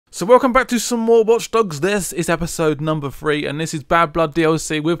So welcome back to some more Watch Dogs. This is episode number 3, and this is Bad Blood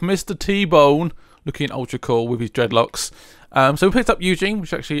DLC with Mr. T-Bone, looking ultra cool with his dreadlocks. So we picked up Eugene, which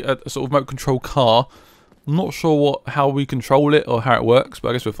is actually a sort of remote control car. I'm not sure how we control it or how it works, but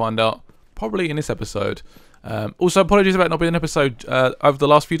I guess we'll find out probably in this episode. Also, apologies about not being an episode over the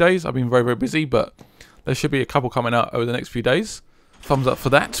last few days. I've been very, very busy, but there should be a couple coming out over the next few days. Thumbs up for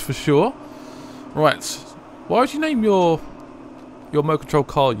that, for sure. Right, why would you name your remote control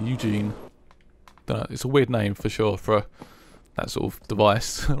car Eugene? Don't know, it's a weird name for sure for that sort of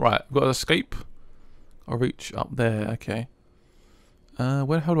device. Right, I've got to escape. I'll reach up there, okay. Where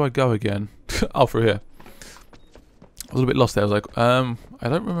the hell do I go again? Oh, through here. I was a little bit lost there. I was like, I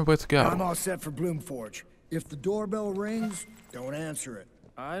don't remember where to go. I'm all set for Bloomforge. If the doorbell rings, don't answer it.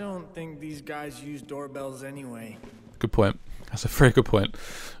 I don't think these guys use doorbells anyway. Good point. That's a very good point.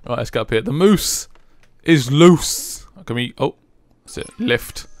 Right, let's get up here. The moose is loose. Can we... Oh, that's it.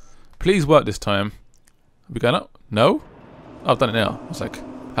 Lift. Please work this time. Are we going up? No? Oh, I've done it now. I was like,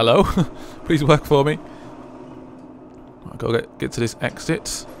 hello? Please work for me. I've got to get to this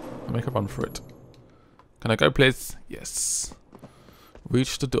exit. I'll make a run for it. Can I go, please? Yes.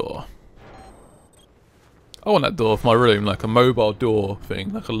 Reach the door. I want that door for my room, like a mobile door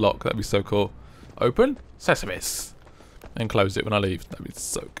thing, like a lock. That'd be so cool. Open. Sesame. And close it when I leave. That'd be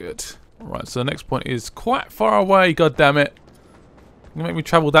so good. Right, so the next point is quite far away, god damn it. You make me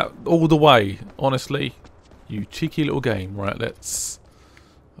travel that all the way, honestly. You cheeky little game. Right, let's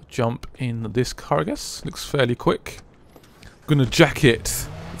jump in this car, I guess. Looks fairly quick. I'm gonna jack it.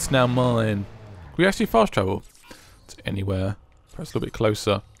 It's now mine. Can we actually fast travel to anywhere? Perhaps a little bit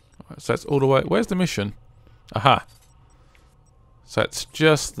closer. Right, so that's all the way. Where's the mission? Aha. So it's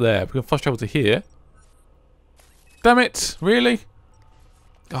just there. We can fast travel to here. Damn it! Really?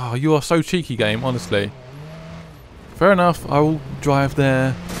 Oh, you are so cheeky, game, honestly. Fair enough, I will drive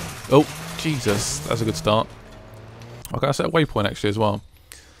there. Oh, Jesus, that's a good start. Okay, I set a waypoint actually as well.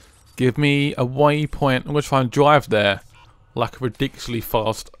 Give me a waypoint. I'm going to try and drive there like a ridiculously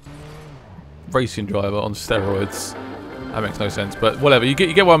fast racing driver on steroids. That makes no sense, but whatever. You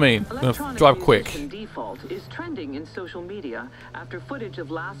get what I mean. I'm going to drive quick. Default is trending in social media after footage of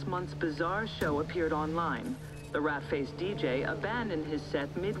last month's bizarre show appeared online. The rat-faced DJ abandoned his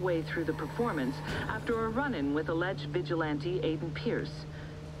set midway through the performance after a run-in with alleged vigilante Aiden Pierce.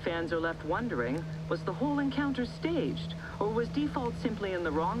 Fans are left wondering, was the whole encounter staged, or was Default simply in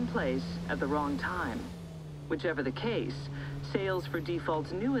the wrong place at the wrong time? Whichever the case, sales for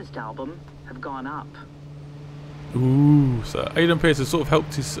Default's newest album have gone up. Ooh, so Aiden Pierce has sort of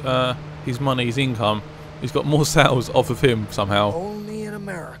helped his money, his income. He's got more sales off of him somehow. Only in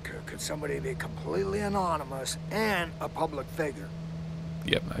America could somebody be completely anonymous and a public figure.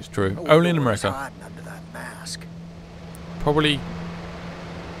 Yep, that's true. Only in America. Hiding under that mask. Probably,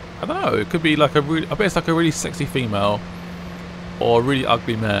 I don't know. It could be like a really. I bet it's like a really sexy female, or a really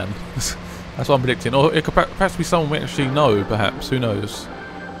ugly man. That's what I'm predicting. Or it could perhaps be someone we actually know. Perhaps, who knows?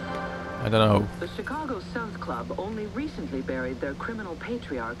 I don't know. The Chicago South Club only recently buried their criminal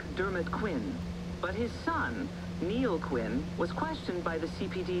patriarch, Dermot Quinn. But his son, Neil Quinn, was questioned by the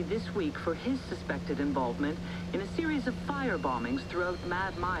CPD this week for his suspected involvement in a series of fire bombings throughout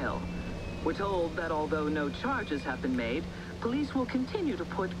Mad Mile. We're told that although no charges have been made, police will continue to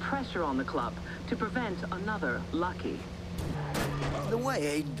put pressure on the club to prevent another Lucky. The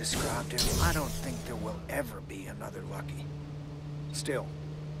way Aiden described him, I don't think there will ever be another Lucky. Still,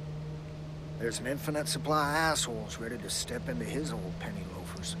 there's an infinite supply of assholes ready to step into his old penny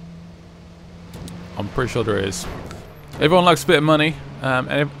loafers. I'm pretty sure there is. Everyone likes a bit of money,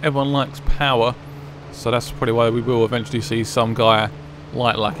 and everyone likes power, so that's probably why we will eventually see some guy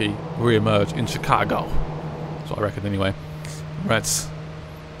like Lucky re-emerge in Chicago. That's what I reckon anyway. Right.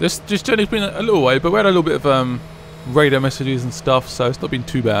 This journey's been a little way, but we had a little bit of radar messages and stuff, so it's not been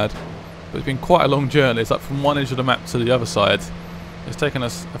too bad. But it's been quite a long journey. It's like from one edge of the map to the other side. It's taken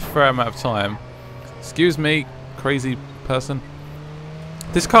us a fair amount of time. Excuse me, crazy person.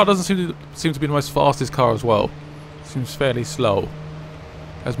 This car doesn't seem to be the most fastest car as well. It seems fairly slow.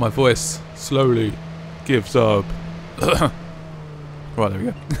 As my voice slowly gives up. Right, there we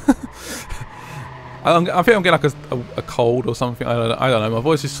go. I think I'm getting like a cold or something. I don't know. My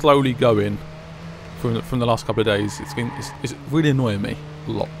voice is slowly going from the last couple of days. It's really annoying me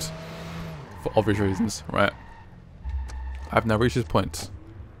a lot for obvious reasons. Right. I've now reached this point.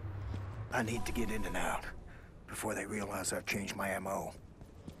 I need to get in and out before they realize I've changed my MO.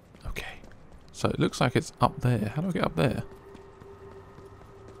 Okay. So it looks like it's up there. How do I get up there?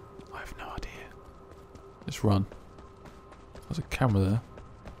 I have no idea. Just run. There's a camera there.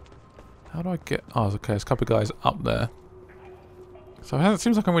 How do I get... Oh, okay, there's a couple of guys up there. So it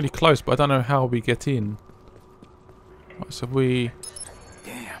seems like I'm really close, but I don't know how we get in. Right, so we...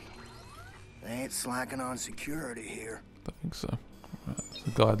 Damn. They ain't slacking on security here. I think so. Right, there's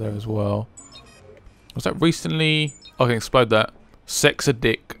a guy there as well. Was that recently... Oh, I can explode that. Sex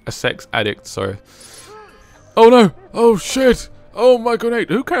addict, sorry. Oh no! Oh shit! Oh my grenade!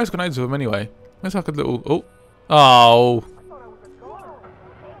 Who carries grenades with him anyway? It's like a little... Oh! Oh!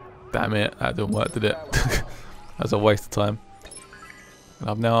 Damn it, that didn't work, did it? That was a waste of time. And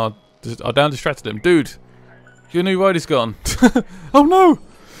I've now distracted him. Dude! Your new rider's gone! Oh no!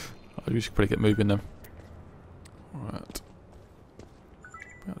 Oh, we should probably get moving then. Alright.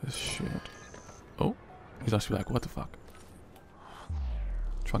 Got this shield. Oh! He's actually like, what the fuck?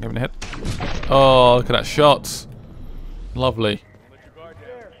 Try and give him a hit. Oh, look at that shot! Lovely.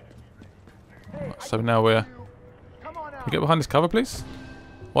 Right, so now we're... Can we get behind this cover, please?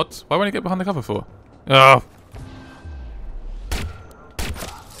 What? Why won't you get behind the cover for? Oh!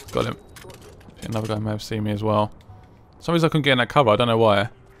 Got him. Another guy may have seen me as well. For some reason I couldn't get in that cover. I don't know why.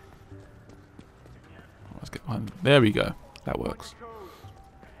 Let's get behind. There we go. That works.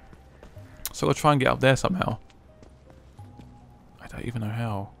 So I'll try and get up there somehow. I don't even know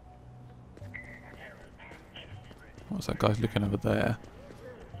how. What's that guy's looking over there?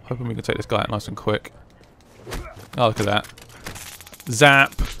 Hoping we can take this guy out nice and quick. Oh, look at that.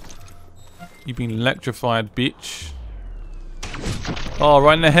 Zap! You've been electrified, bitch. Oh,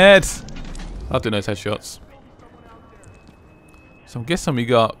 right in the head! I'll do those headshots. So I'm guessing we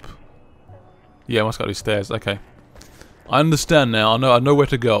go up. Yeah, I must go to these stairs. Okay. I understand now. I know where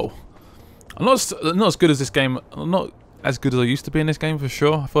to go. I'm not as good as this game. I'm not as good as I used to be in this game for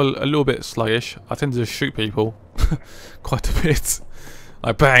sure. I feel a little bit sluggish. I tend to just shoot people quite a bit.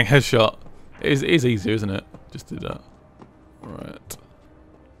 Like bang, headshot. It is easier, isn't it? Just do that. Right.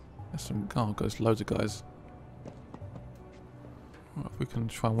 There's some... Oh, there's loads of guys. Right, if we can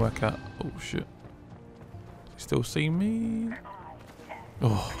try and work out... Oh, shit. Does he still see me?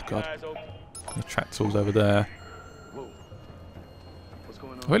 Oh, God. The track tool's over there. Oh,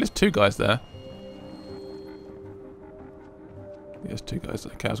 there's two guys there. Yeah, there's two guys.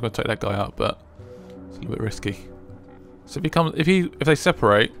 Okay, I was going to take that guy out, but it's a little bit risky. So if they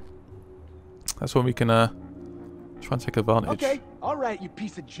separate, that's when we can try and take advantage. Okay, all right, you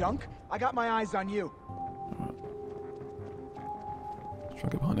piece of junk. I got my eyes on you. Right. Try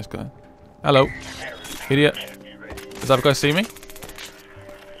and get behind this guy. Hello, idiot. Does that other guy see me?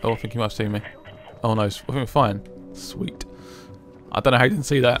 Oh, I think he might have seen me. Oh no, I think we're fine. Sweet. I don't know how you didn't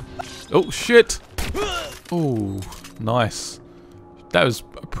see that. Oh shit! Oh, nice. That was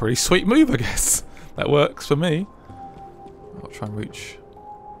a pretty sweet move, I guess. That works for me. I'll try and reach.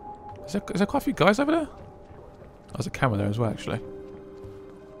 Is there quite a few guys over there? Oh, there's a camera there as well, actually.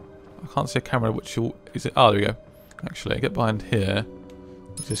 I can't see a camera. Which is it? Oh, there we go. Actually, get behind here.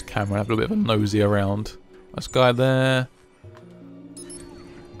 Use this camera. Have a little bit of a nosy around. Nice guy there.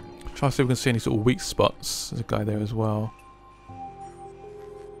 Try to see if we can see any sort of weak spots. There's a guy there as well.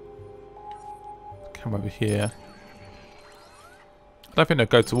 Camera over here. I don't think they'll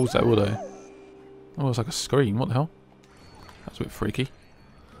go towards that, will they? Oh, it's like a screen. What the hell? That's a bit freaky.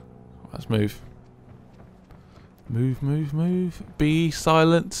 Let's move. Move, move, move. Be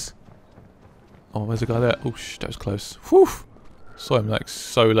silent. Oh, there's a guy there. Oh, that was close. Whew. Saw him like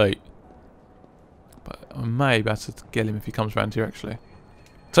so late. But I may be able to get him if he comes around here, actually.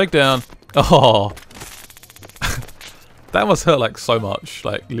 Take down. Oh. That must hurt like so much.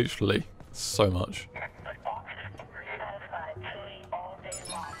 Like, literally. So much.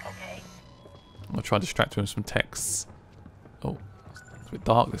 I'll try and distract him with some texts. Oh, it's a bit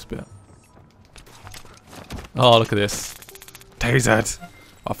dark, this bit. Oh, look at this. Tasered.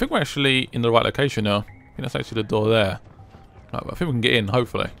 I think we're actually in the right location now. I think that's actually the door there. Right, I think we can get in,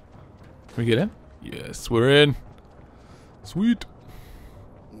 hopefully. Can we get in? Yes, we're in. Sweet.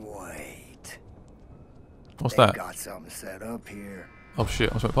 Wait. What's They that? got something set up here. Oh shit,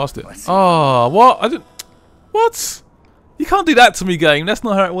 I just went past it. Let's see. Oh, what? I didn't... What? You can't do that to me, game. That's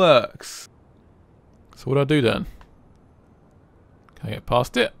not how it works. So what do I do then? Can I get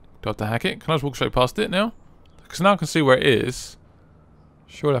past it? Do I have to hack it? Can I just walk straight past it now? Because now I can see where it is.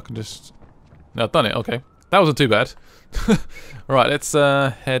 Surely I can just... No, I've done it. Okay. That wasn't too bad. Right, let's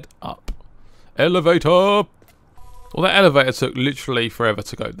head up. Elevator! Well, that elevator took literally forever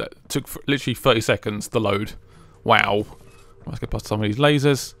to go. That took literally 30 seconds to load. Wow. Let's get past some of these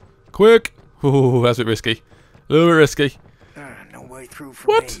lasers. Quick! Ooh, that's a bit risky. A little bit risky. No way through for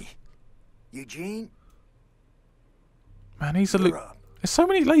What? me. Eugene? Man, he's a You're look. up. There's so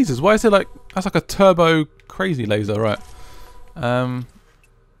many lasers. Why is there like... That's like a turbo crazy laser, right. So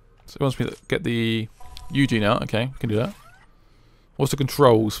it wants me to get the Eugene out. Okay, we can do that. What's the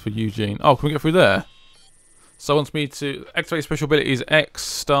controls for Eugene? Oh, can we get through there? So it wants me to activate special abilities X,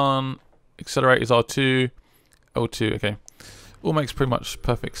 stun, accelerators R2, L2, okay. All makes pretty much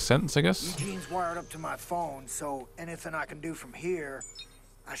perfect sense, I guess. Eugene's wired up to my phone, so anything I can do from here,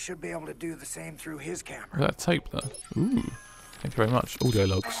 I should be able to do the same through his camera. Look at that tape there. Ooh, thank you very much. Audio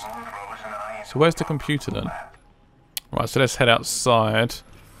logs. So where's the computer then? Right, so let's head outside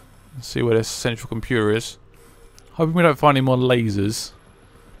and see where this central computer is. Hoping we don't find any more lasers.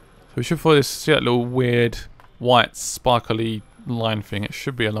 So we should follow this, see that little weird white sparkly line thing. It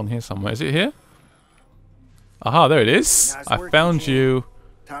should be along here somewhere. Is it here? Aha, there it is. Nice I work, found Eugene. you.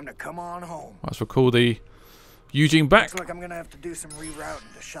 Time to come on home. Let's recall the Eugene back. Looks like I'm gonna have to do some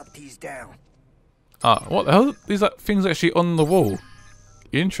rerouting to shut these down. Ah, what the hell? These like things actually on the wall.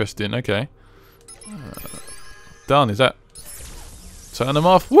 Interesting. Okay. Done. Is that? Turn them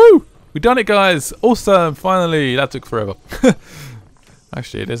off. Woo! We done it, guys. Awesome. Finally. That took forever.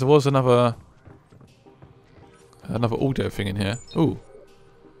 Actually, there was another audio thing in here. Ooh.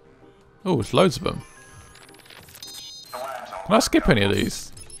 Oh, there's loads of them. Can I skip any of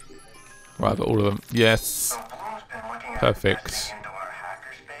these? Right, I've got all of them. Yes. Perfect.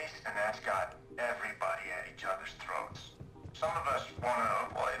 Some of us want to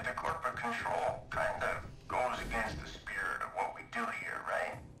avoid the corporate control. Kind of goes against the spirit of what we do here,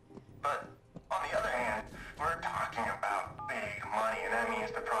 right? But on the other hand, we're talking about big money, and that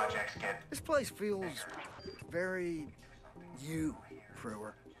means the projects get... This place feels very you,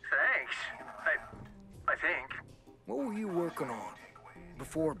 Frewer. Thanks. I think. What were you working on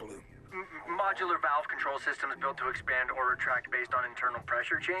before Blue? Modular valve control systems built to expand or retract based on internal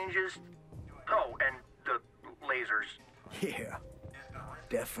pressure changes. Oh, and the lasers. Yeah,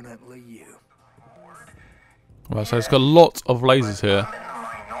 definitely you. Right, so it's got a lot of lasers here.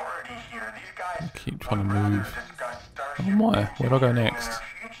 I keep trying to move. Oh my, where do I go next?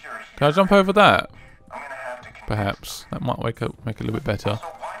 Can I jump over that? Perhaps. That might make it a little bit better.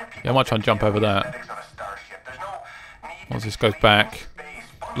 Yeah, I might try and jump over that. Once this goes back.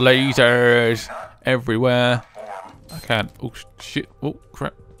 Lasers everywhere. I can't. Oh shit. Oh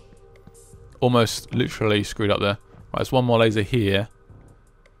crap. Almost literally screwed up there. Right, there's one more laser here.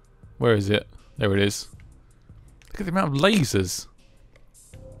 Where is it? There it is. Look at the amount of lasers.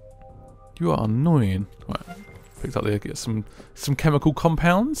 You are annoying. Right, picked up there. Get some chemical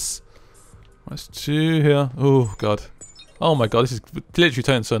compounds. Right, there's two here. Oh god. Oh my god, this is literally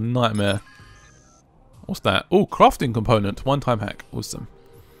turning into a nightmare. What's that? Oh, crafting component. One-time hack. Awesome.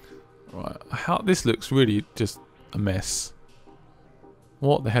 Right, how this looks really just a mess.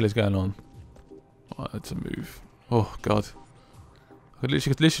 What the hell is going on? Right, let's move. Oh god. This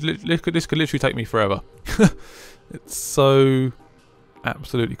could literally take me forever. It's so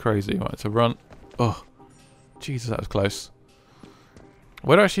absolutely crazy. Right, to run. Oh, Jesus, that was close.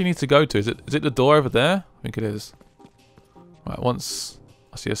 Where do I actually need to go to? Is it the door over there? I think it is. Right, once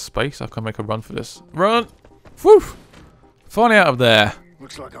I see a space, I can make a run for this. Run! Whew! Finally out of there.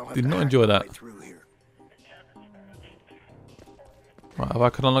 Looks like I'll have Did to not hack enjoy my that. way through here. Right, if I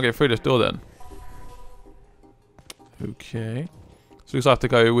can unlock it through this door then. Okay. So we have to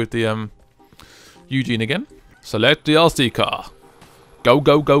go with the Eugene again. Select the RC car. Go,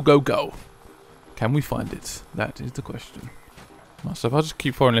 go, go, go, go. Can we find it? That is the question. Right, so if I just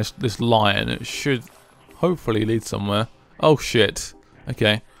keep following this line, it should hopefully lead somewhere. Oh shit.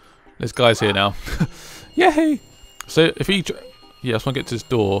 Okay. This guy's here now. Yay! So if he... Yeah, I just want to get to this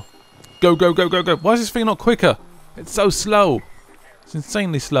door. Go, go, go, go, go. Why is this thing not quicker? It's so slow. It's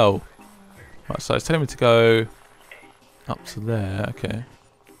insanely slow. Right, so it's telling me to go up to there. Okay.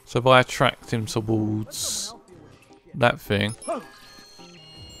 So if I attract him towards that thing, I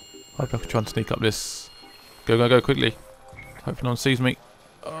hope I can try and sneak up this. Go, go, go quickly. Hope no one sees me.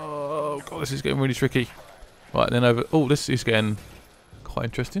 Oh god, this is getting really tricky. Right, then over. Oh, this is getting quite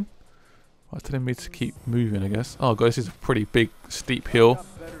interesting. Right, telling me to keep moving, I guess. Oh god, this is a pretty big, steep hill.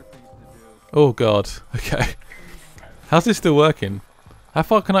 Oh god. Okay. How's this still working? How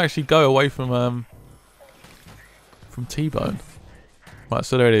far can I actually go away from T-Bone? Right,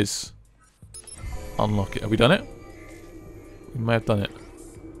 so there it is. Unlock it. Have we done it? We may have done it.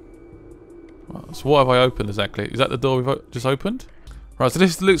 Right, so what have I opened exactly? Is that the door we've just opened? Right, so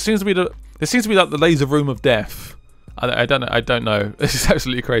this seems to be like the laser room of death. I don't know. This is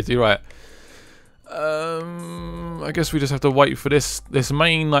absolutely crazy. Right. I guess we just have to wait for this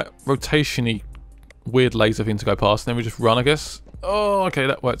main like rotation-y weird laser thing to go past, and then we just run, I guess. Oh, okay,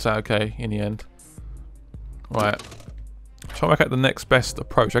 that works out okay in the end. Right. Try and work out the next best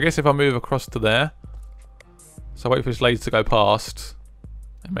approach. I guess if I move across to there, so wait for this laser to go past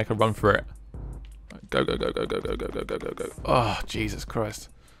and make a run for it. Right, Go, go, go, go, go, go, go, go, go, go, go. Oh, Jesus Christ.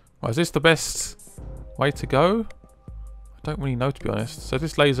 Right, is this the best way to go? I don't really know, to be honest. So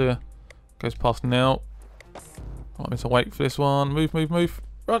this laser goes past now. Right, I need to wait for this one. Move, move, move.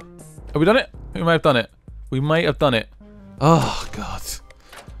 Run. Have we done it? We may have done it. We may have done it. Oh, God.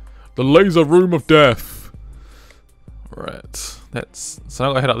 The laser room of death. Right. So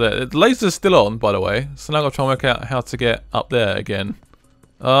now I've got to head up there. The laser's still on, by the way. So now I've got to try and work out how to get up there again.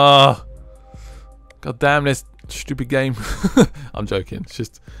 Ah. God damn this stupid game. I'm joking. It's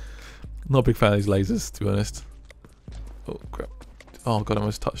just not a big fan of these lasers, to be honest. Oh, crap. Oh, God, I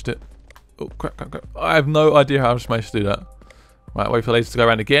almost touched it. Oh, crap, crap, crap. I have no idea how I'm supposed to do that. Right, wait for the laser to go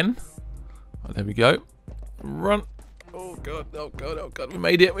around again. Right, there we go. Run. Oh, God, oh, God, oh, God. We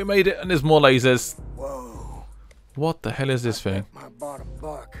made it, and there's more lasers. Whoa. What the hell is this thing? My bottom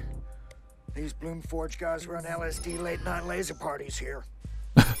buck. These Bloom Forge guys run LSD late night laser parties here.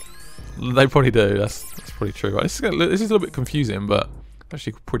 They probably do. That's probably true. Right, this is a little bit confusing, but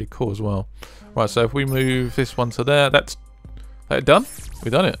actually pretty cool as well. Right, so if we move this one to there, that's that done.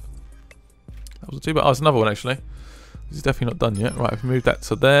 We've done it. That wasn't too bad. Oh, it's another one actually. This is definitely not done yet. Right, if we move that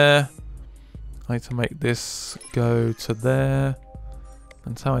to there, I need to make this go to there,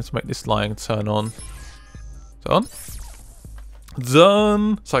 and so I need to make this line turn on. Is it on?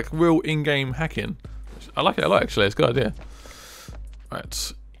 Done. It's like real in-game hacking. I like it a lot actually. It's a good idea.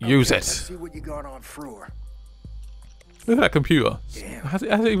 Right. Use it. Let's see what you got on Frewer. Look at that computer. Damn. How does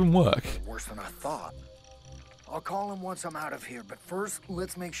it even work? Worse than I thought. I'll call him once I'm out of here, but first,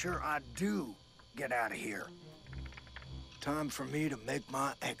 let's make sure I do get out of here. Time for me to make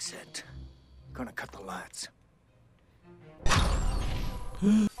my exit. Gonna cut the lights.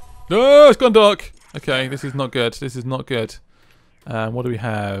 No, it's gone dark. Okay, this is not good. This is not good. What do we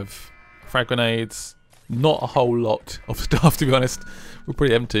have? Frag grenades. Not a whole lot of stuff, to be honest. We're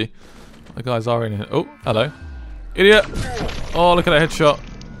pretty empty. The guys are in here. Oh, hello. Idiot! Oh, look at that headshot.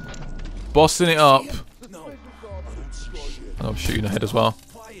 Bossing it up. And I'm shooting ahead as well.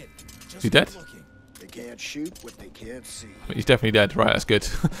 Is he dead? They can't shoot what they can't see. He's definitely dead. Right, that's good.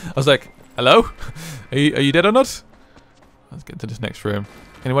 I was like, hello? Are you dead or not? Let's get to this next room.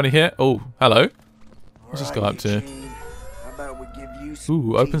 Anyone here? Oh, hello. What's this guy up to?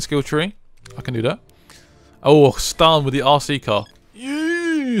 Ooh, open skill tree. I can do that. Oh, stun with the RC car.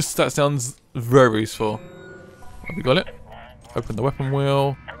 Yes, that sounds very useful. Have we got it? Open the weapon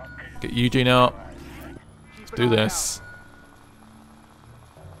wheel. Get Eugene out. Let's do this.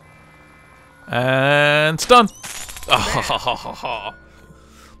 And stun. That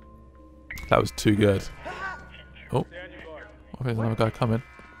was too good. Oh, I think there's another guy coming.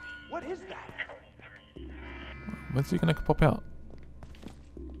 What is that? When's he gonna pop out?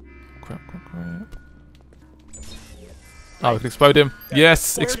 Crap, crap, crap. Oh, we can explode him.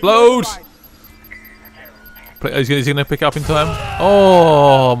 Yes, explode! Is he going to pick it up in time?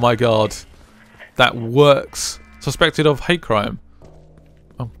 Oh my god. That works. Suspected of hate crime.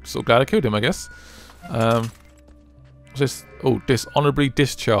 I'm so glad I killed him, I guess. What's this? Oh, dishonorably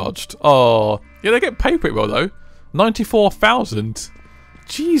discharged. Oh, yeah, they get paid pretty well though. 94,000.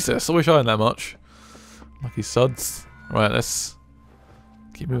 Jesus, I wish I had that much. Lucky suds. Right, let's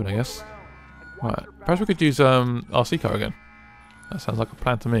keep moving, I guess. Right, perhaps we could use RC car again. That sounds like a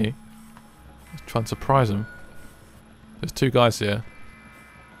plan to me. Let's try and surprise him. There's two guys here.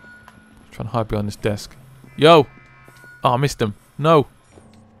 Trying to hide behind this desk. Yo! Oh, I missed him. No.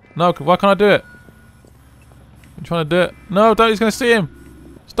 No, why can't I do it? I'm trying to do it. No, don't, he's going to see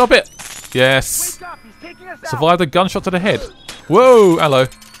him. Stop it. Yes. Survived a gunshot to the head. Whoa, hello.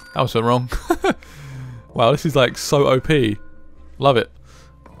 That was so wrong. Wow, this is like so OP. Love it.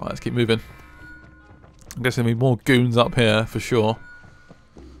 Right, let's keep moving. I guess there'll be more goons up here for sure.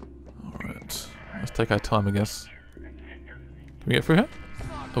 Alright. Let's take our time, I guess. Can we get through here?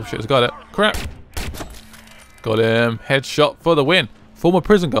 Oh shit, there's a guy there. Crap! Got him. Headshot for the win. Former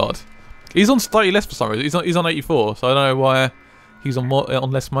prison guard. He's on slightly less for some reason. He's on 84, so I don't know why he's on more,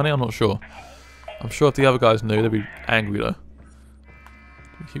 on less money. I'm not sure. I'm sure if the other guys knew, they'd be angry though. Do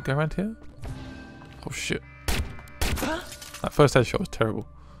we keep going around here? Oh shit. That first headshot was terrible.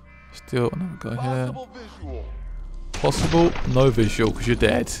 Still another guy here. Possible? No visual, because you're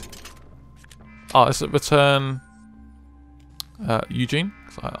dead. Oh, let's return Eugene,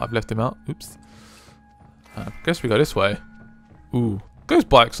 because I've left him out. Oops. I guess we go this way. Ooh. Those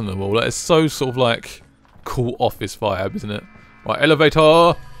bikes on the wall. That is so sort of like cool office vibe, isn't it? Right,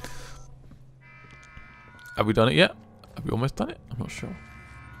 elevator! Have we done it yet? Have we almost done it? I'm not sure.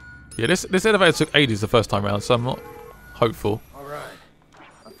 Yeah, this elevator took ages the first time around, so I'm not hopeful. Alright.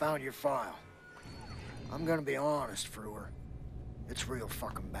 I found your file. I'm gonna be honest, Frewer. It's real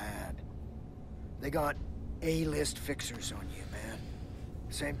fucking bad. They got A-list fixers on you, man.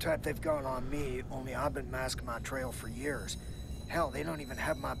 Same type they've got on me, only I've been masking my trail for years. Hell, they don't even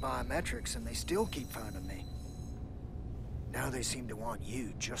have my biometrics, and they still keep finding me. Now they seem to want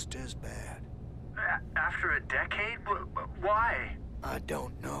you just as bad. After a decade? Why? I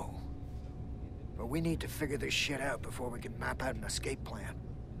don't know. But we need to figure this shit out before we can map out an escape plan.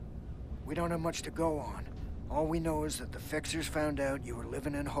 We don't have much to go on. All we know is that the fixers found out you were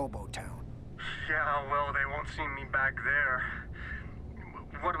living in Hobo Town. Yeah, well, they won't see me back there.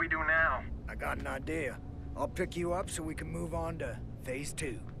 What do we do now? I got an idea. I'll pick you up so we can move on to Phase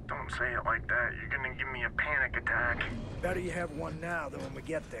 2. Don't say it like that. You're gonna give me a panic attack. Better you have one now than when we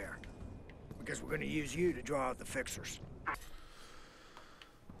get there. Because we're gonna use you to draw out the fixers.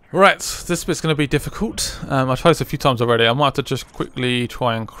 Right, this bit's going to be difficult. I've tried this a few times already. I might have to just quickly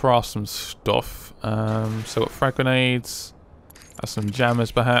try and craft some stuff. So got frag grenades, some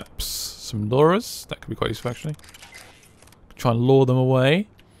jammers perhaps, some lures. That could be quite useful actually. Try and lure them away.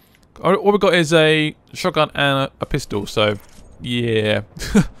 All we've got is a shotgun and a pistol, so yeah.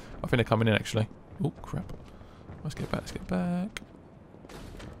 I think they're coming in actually. Oh crap. Let's get back, let's get back.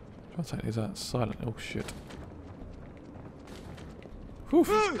 Try to take these out silent. Oh shit. He's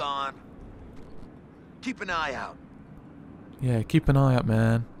gone. Keep an eye out. Yeah, keep an eye out,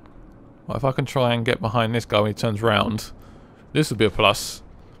 man. Well, if I can try and get behind this guy when he turns round, this would be a plus.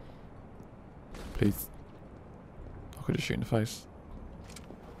 Please. I could just shoot in the face.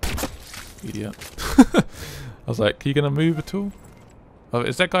 Idiot. I was like, are you going to move at all? Oh,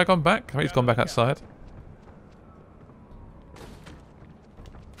 is that guy gone back? I think he's gone back outside.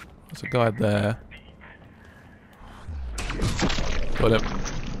 There's a guy there. Got him.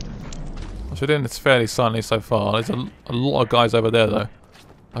 So we're doing this fairly silently so far. There's a lot of guys over there though.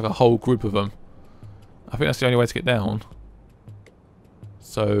 Like a whole group of them. I think that's the only way to get down.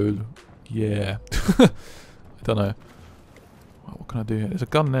 So, yeah. I don't know. What can I do here? There's a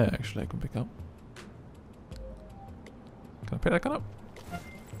gun there actually I can pick up. Can I pick that gun up?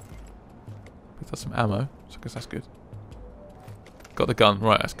 Picked up some ammo, so I guess that's good. Got the gun,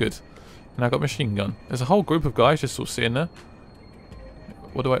 right, that's good. And I've got a machine gun. There's a whole group of guys just sort of sitting there.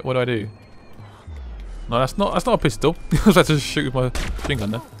 What do I do? No, that's not a pistol. I was about to shoot with my machine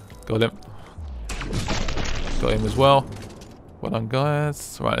gun there. Got him. Got him as well. Well done,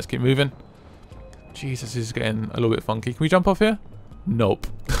 guys. Right, let's keep moving. Jesus, this is getting a little bit funky. Can we jump off here? Nope.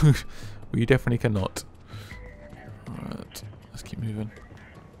 We definitely cannot. Alright, let's keep moving.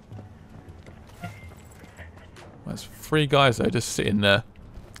 There's 3 guys though, just sitting there.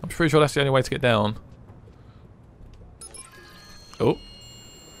 I'm pretty sure that's the only way to get down. Oh.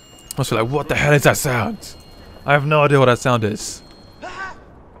 I was like, what the hell is that sound? I have no idea what that sound is. Oh,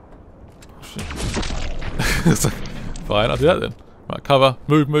 shit. It's like, fine, I'll do that then. Right, cover.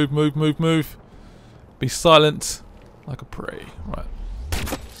 Move, move, move, move, move. Be silent like a prey. Right.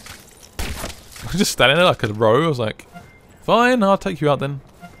 I was just standing there like a row. I was like, fine, I'll take you out then.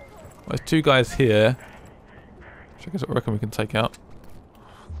 Well, there's 2 guys here. Which I guess I reckon we can take out.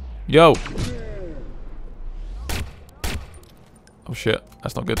 Yo! Oh shit,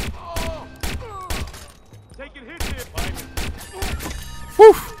 that's not good.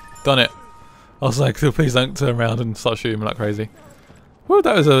 Whew! Done it. I was like, please don't turn around and start shooting me like crazy. Whew,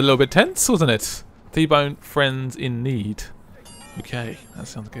 that was a little bit tense, wasn't it? T-Bone friends in need. Okay, that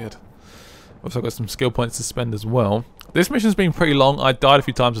sounds good. Also got some skill points to spend as well. This mission's been pretty long. I died a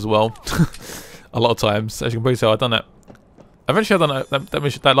few times as well. A lot of times. As you can probably tell, I've done that. Eventually I've done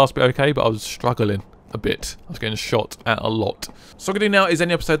that last bit okay, but I was struggling a bit. I was getting shot at a lot. So what I'm going to do now is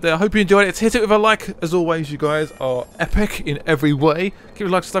end the episode there. I hope you enjoyed it. Hit it with a like. As always, you guys are epic in every way. Keep your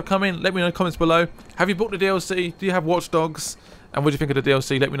likes and stuff coming. Let me know in the comments below. Have you bought the DLC? Do you have Watch Dogs? And what do you think of the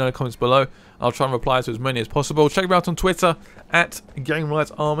DLC? Let me know in the comments below. I'll try and reply to as many as possible. Check me out on Twitter at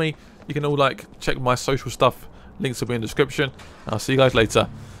GameRightsArmy. You can all check my social stuff. Links will be in the description. I'll see you guys later.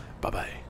 Bye bye.